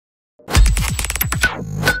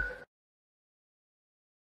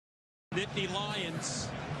Nittany Lions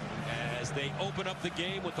as they open up the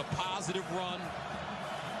game with a positive run.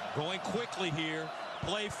 Going quickly here.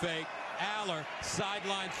 Play fake. Allar,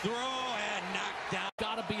 sideline throw, and knocked down.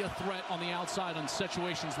 Got to be a threat on the outside on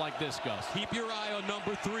situations like this, Gus. Keep your eye on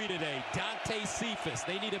number 3 today, Dante Cephas.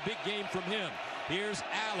 They need a big game from him. Here's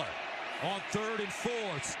Allar on 3rd and 4.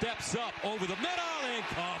 Steps up over the middle,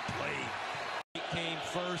 incomplete. He came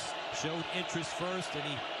first, showed interest first, and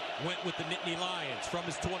he went with the Nittany Lions from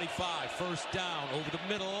his 25. First down over the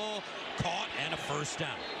middle, caught, and a first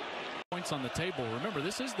down. Points on the table. Remember,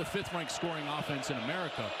 this is the 5th-ranked scoring offense in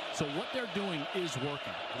America, so what they're doing is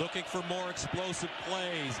working. Looking for more explosive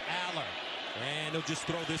plays. Allar, and he'll just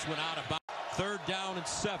throw this one out of bounds. 3rd down and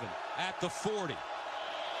 7 at the 40.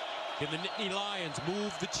 Can the Nittany Lions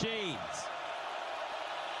move the chains?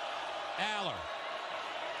 Allar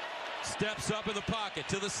steps up in the pocket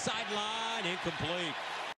to the sideline, incomplete.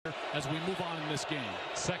 As we move on in this game.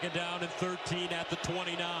 2nd down and 13 at the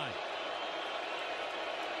 29.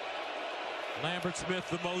 Lambert Smith,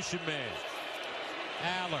 the motion man.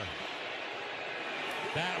 Allar.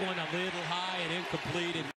 That one a little high and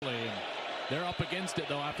incomplete. And they're up against it,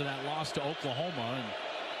 though, after that loss to Oklahoma. And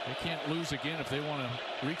they can't lose again if they want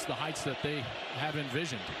to reach the heights that they have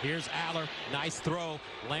envisioned. Here's Allar. Nice throw.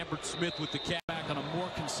 Lambert Smith with the catch. Back on a more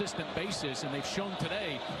consistent basis, and they've shown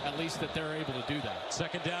today, at least, that they're able to do that.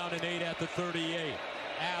 2nd down and 8 at the 38.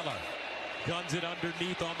 Allar guns it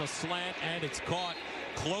underneath on the slant, and it's caught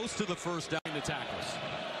close to the first down. The tackles.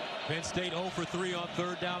 Penn State 0 for 3 on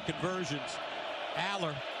 3rd down conversions.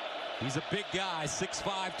 Allar, he's a big guy, 6'5",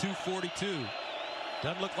 242.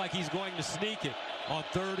 Doesn't look like he's going to sneak it on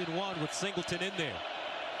 3rd and 1 with Singleton in there.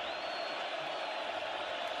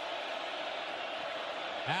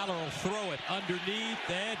 Allar will throw it underneath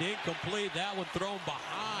and incomplete. That one thrown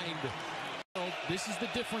behind. This is the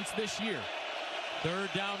difference this year.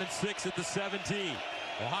 3rd down and 6 at the 17.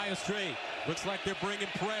 Ohio State looks like they're bringing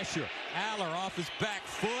pressure. Allar off his back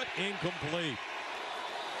foot, incomplete.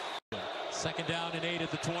 2nd down and 8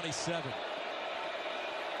 at the 27.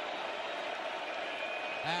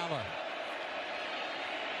 Allar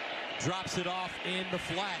drops it off in the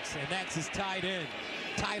flats, and that's his tight end,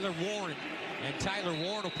 Tyler Warren. And Tyler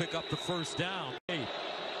Warren will pick up the first down.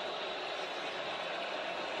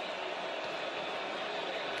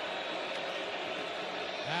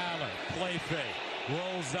 Allar, play fake,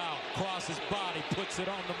 rolls out, crosses body, puts it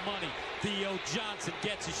on the money. Theo Johnson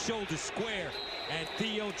gets his shoulder square, and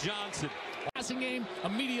Theo Johnson. Passing game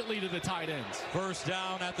immediately to the tight ends. First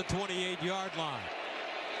down at the 28-yard line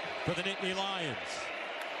for the Nittany Lions.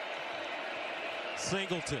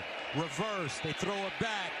 Singleton, reverse, they throw it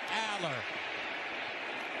back. Allar.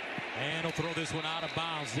 And he'll throw this one out of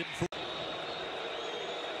bounds.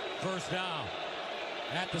 First down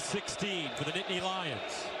at the 16 for the Nittany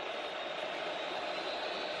Lions.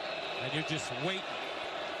 And you're just waiting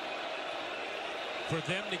for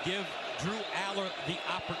them to give Drew Allar the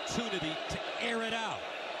opportunity to air it out.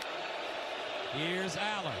 Here's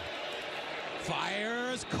Allar.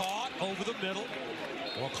 Fires, caught over the middle,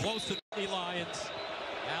 or close to the Nittany Lions.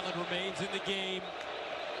 Allar remains in the game.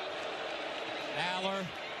 Allar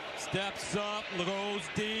steps up, goes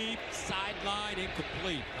deep, sideline,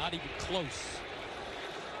 incomplete, not even close.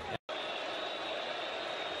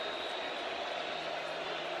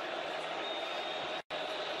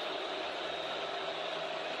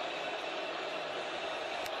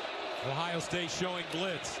 Ohio State showing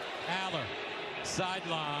blitz. Allar,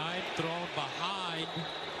 sideline, thrown behind.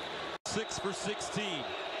 6 for 16,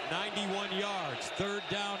 91 yards. 3rd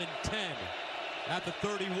down and 10 at the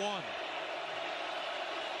 31.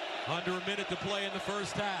 Under a minute to play in the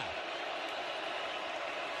first half.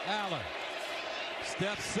 Allar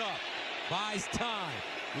steps up, buys time,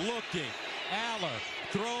 looking. Allar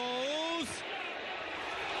throws,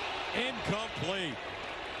 incomplete.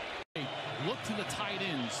 Look to the tight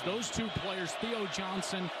ends. Those two players, Theo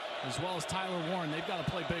Johnson as well as Tyler Warren, they've got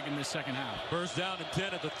to play big in this second half. First down and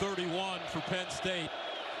 10 at the 31 for Penn State.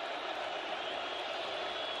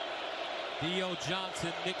 Theo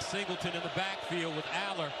Johnson, Nick Singleton in the backfield with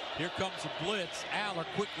Allar. Here comes a blitz. Allar,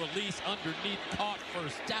 quick release underneath, caught,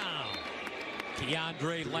 first down.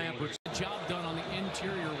 Keandre Lambert. Job done on the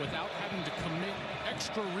interior without having to commit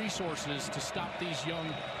extra resources to stop these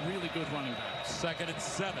young, really good running backs. 2nd and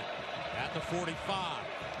 7 at the 45.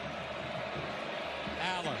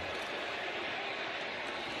 Allar.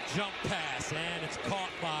 Jump pass, and it's caught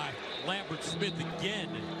by Lambert Smith again.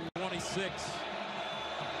 26.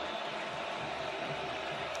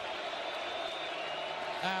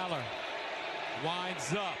 Allar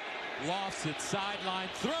winds up, lofts it, sideline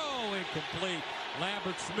throw, incomplete.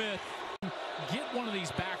 Lambert Smith Get one of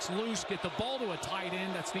these backs loose, get the ball to a tight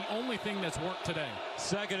end. That's the only thing that's worked today.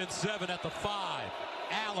 2nd and 7 at the 5.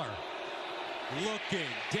 Allar looking,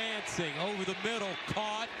 dancing over the middle,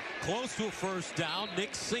 caught, close to a first down.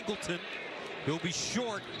 Nick Singleton, he'll be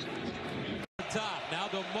short. Top, now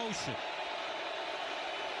the motion.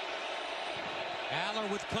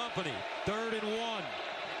 Allar with company, 3rd and 1.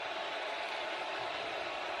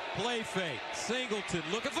 Play fake, Singleton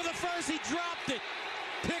looking for the first, he dropped it.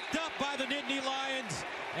 Picked up by the Nittany Lions,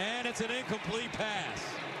 and it's an incomplete pass.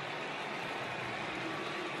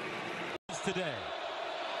 Today,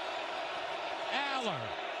 Allar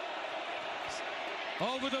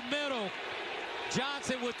over the middle.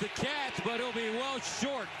 Johnson with the catch, but he'll be well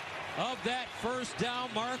short of that first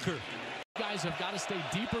down marker. Guys have got to stay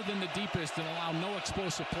deeper than the deepest and allow no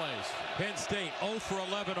explosive plays. Penn State 0 for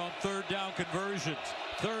 11 on 3rd down conversions.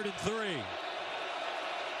 3rd and 3.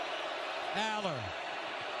 Allar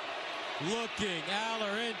looking,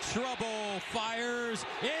 Allar in trouble, fires,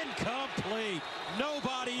 incomplete,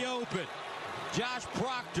 nobody open. Josh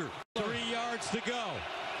Proctor, 3 yards to go.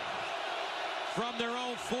 From their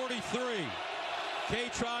own 43.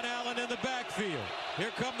 Katron Allen in the backfield.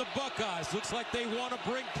 Here come the Buckeyes. Looks like they want to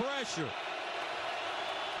bring pressure.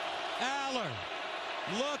 Allar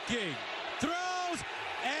looking, throws,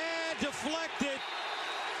 and deflected.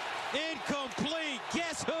 Incomplete.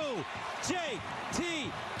 Guess who? J.T.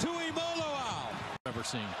 Tuimoloau. Ever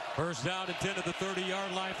seen. First down and 10 at the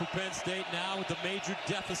 30-yard line for Penn State now with a major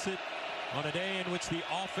deficit on a day in which the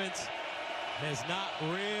offense has not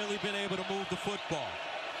really been able to move the football.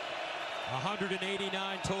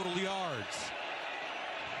 189 total yards.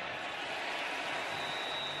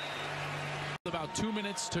 About 2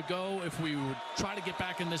 minutes to go. If we would try to get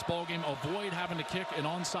back in this ball game, avoid having to kick an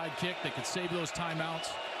onside kick, they could save those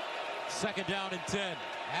timeouts. 2nd down and 10.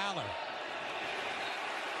 Allar.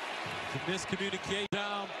 The miscommunication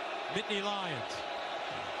down. Nittany Lions.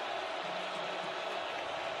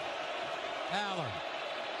 Allar.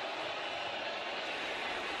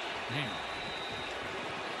 Man.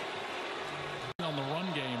 On the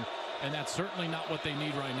run game, and that's certainly not what they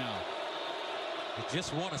need right now. You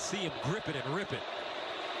just want to see him grip it and rip it.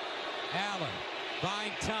 Allar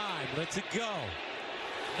buying time, lets it go.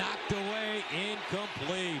 Knocked away,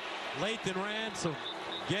 incomplete. Lathan Ransom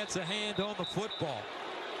gets a hand on the football.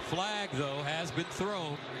 Flag, though, has been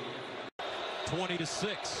thrown.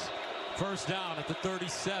 20-6. First down at the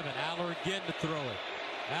 37. Allar again to throw it.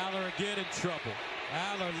 Allar again in trouble.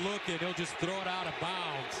 Allar looking, he'll just throw it out of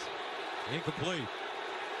bounds. Incomplete.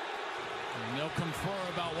 And they'll confer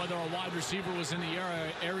about whether a wide receiver was in the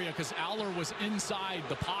area because Allar was inside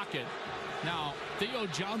the pocket. Now, Theo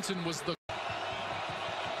Johnson was the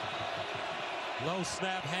low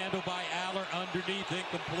snap handle by Allar underneath,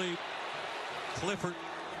 incomplete. Clifford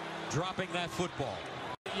dropping that football.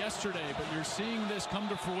 Yesterday, but you're seeing this come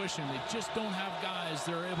to fruition. They just don't have guys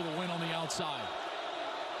that are able to win on the outside.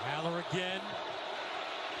 Allar again.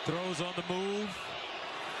 Throws on the move.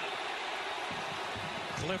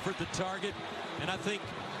 Clifford the target, and I think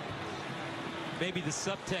maybe the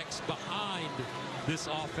subtext behind this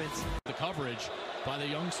offense. The coverage by the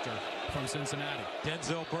youngster from Cincinnati.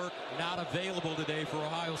 Denzel Burke not available today for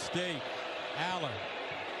Ohio State. Allar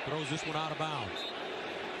throws this one out of bounds.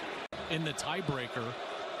 In the tiebreaker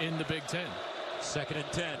in the Big Ten. 2nd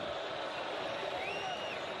and 10.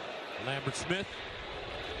 Lambert Smith.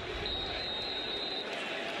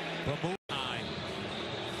 The move. 9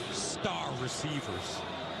 star receivers.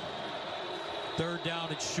 3rd down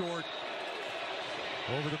and short.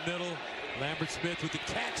 Over the middle. Lambert Smith with the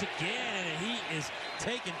catch again, and he is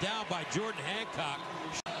taken down by Jordan Hancock.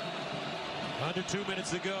 Under 2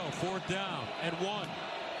 minutes to go. 4th down and 1.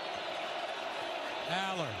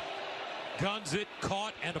 Allar guns it,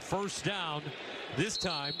 caught, and a first down. This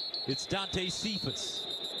time, it's Dante Cephas.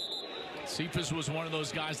 Cephas was one of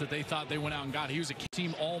those guys that they thought they went out and got. He was a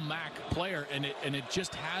team all-MAC player, and it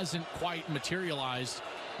just hasn't quite materialized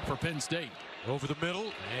for Penn State. Over the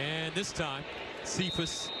middle, and this time,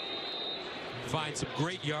 Cephas finds some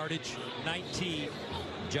great yardage. 19.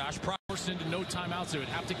 Josh Proctor. Forced into no timeouts. They would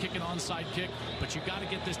have to kick an onside kick, but you got to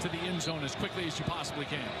get this to the end zone as quickly as you possibly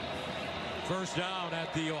can. First down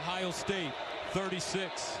at the Ohio State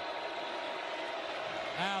 36.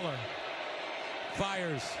 Allar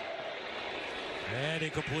fires, and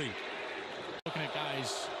incomplete. Looking at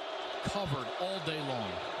guys covered all day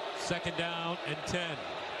long. 2nd down and 10.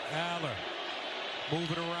 Allar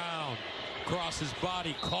moving around, crosses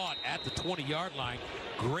body, caught at the 20-yard line.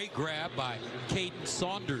 Great grab by Caden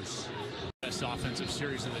Saunders. Best offensive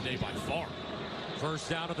series of the day by far. First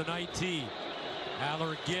down of the 19.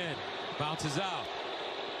 Allar again bounces out.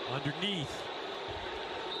 Underneath.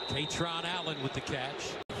 Katron Allen with the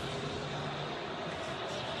catch.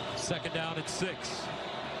 2nd down and 6.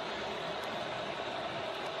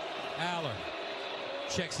 Allar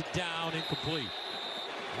checks it down, incomplete.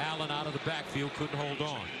 Allen out of the backfield, couldn't hold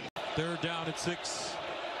on. 3rd down and 6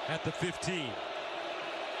 at the 15.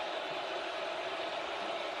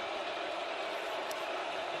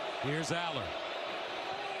 Here's Allar.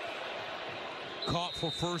 Caught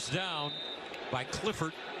for 1st down by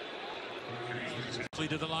Clifford.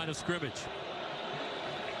 To the line of scrimmage.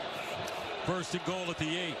 1st and goal at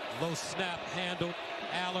the 8. Low snap handled.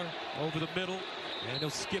 Allar over the middle. And he'll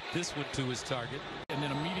skip this one to his target. And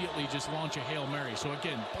then immediately just launch a Hail Mary. So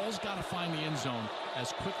again, ball's got to find the end zone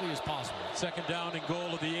as quickly as possible. 2nd down and goal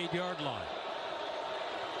at the 8-yard line.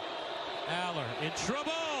 Allar in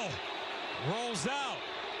trouble. Rolls out.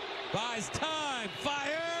 Buys time.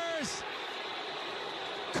 Fires.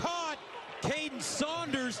 Caught. Caden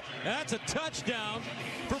Saunders. That's a touchdown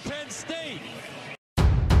for Penn State.